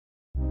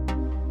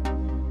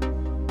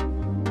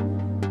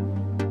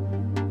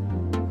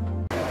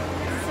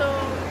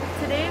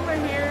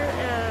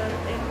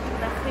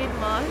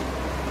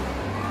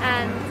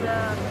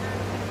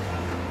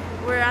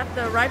at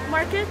the Ripe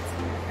Market,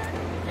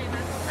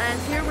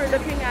 and here we're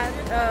looking at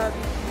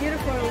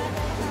beautiful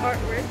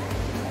artwork.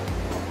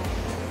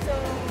 So,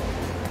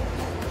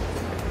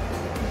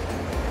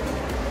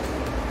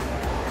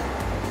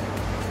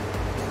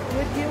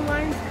 would you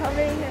mind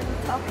coming and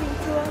talking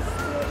to us?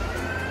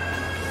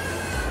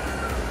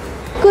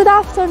 Good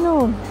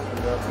afternoon.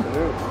 Good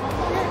afternoon.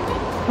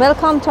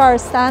 Welcome to our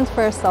stand,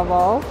 first of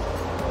all.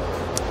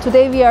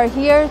 Today we are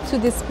here to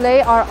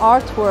display our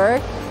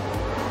artwork.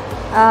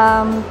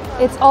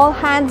 It's all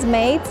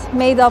handmade,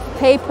 made of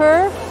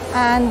paper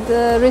and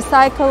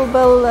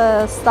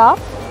recyclable stuff.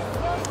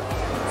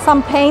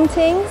 Some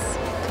paintings.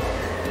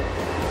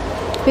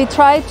 We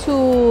try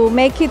to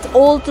make it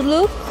old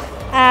look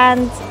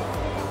and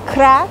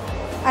crack,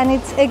 and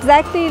it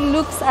exactly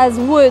looks as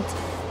wood.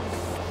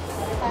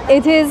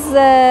 It is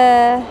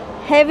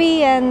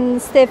heavy and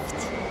stiff,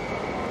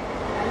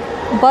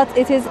 but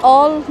it is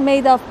all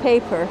made of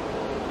paper.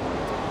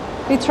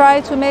 We try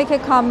to make a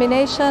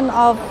combination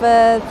of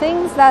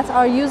things that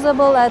are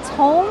usable at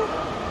home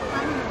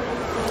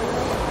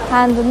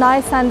and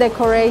nice and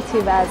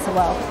decorative as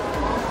well.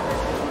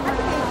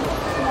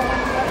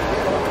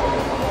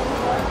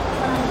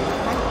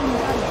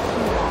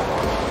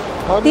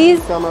 How did you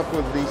come up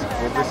with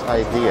this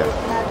idea?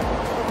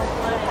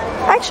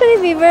 Actually,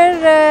 we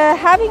were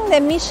having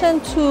the mission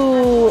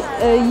to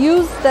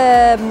use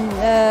the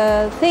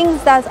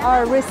things that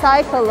are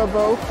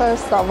recyclable,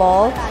 first of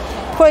all.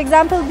 For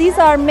example, these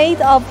are made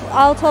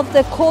out of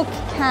the Coke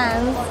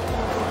cans,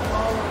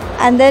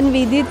 and then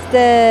we did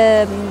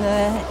the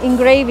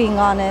engraving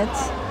on it.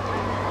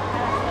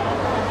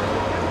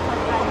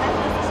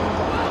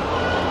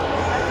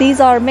 These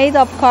are made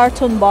of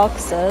carton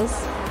boxes,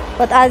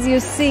 but as you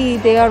see,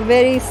 they are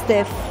very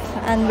stiff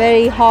and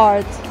very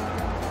hard.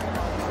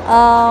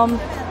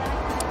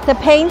 The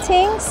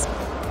paintings,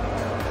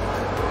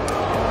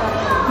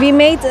 we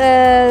made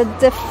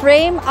the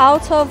frame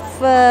out of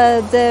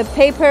the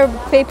paper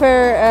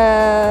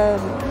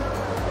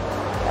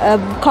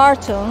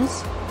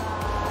cartons,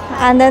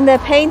 and then the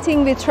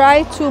painting we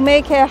tried to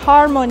make a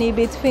harmony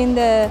between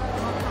the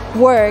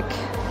work.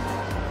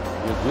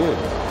 You did?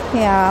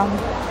 Yeah.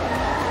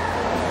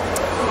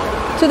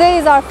 Today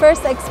is our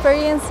first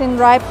experience in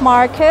Ripe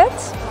Market,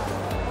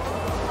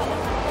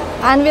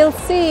 and we'll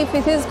see if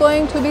it is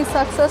going to be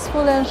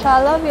successful.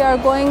 Inshallah, we are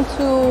going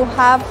to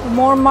have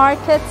more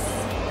markets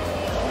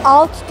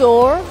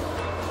outdoor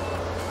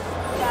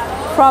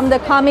from the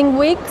coming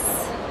weeks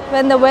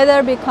when the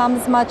weather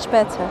becomes much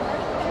better.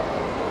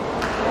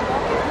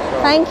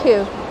 Thank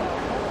you.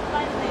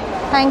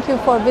 Thank you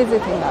for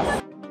visiting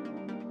us.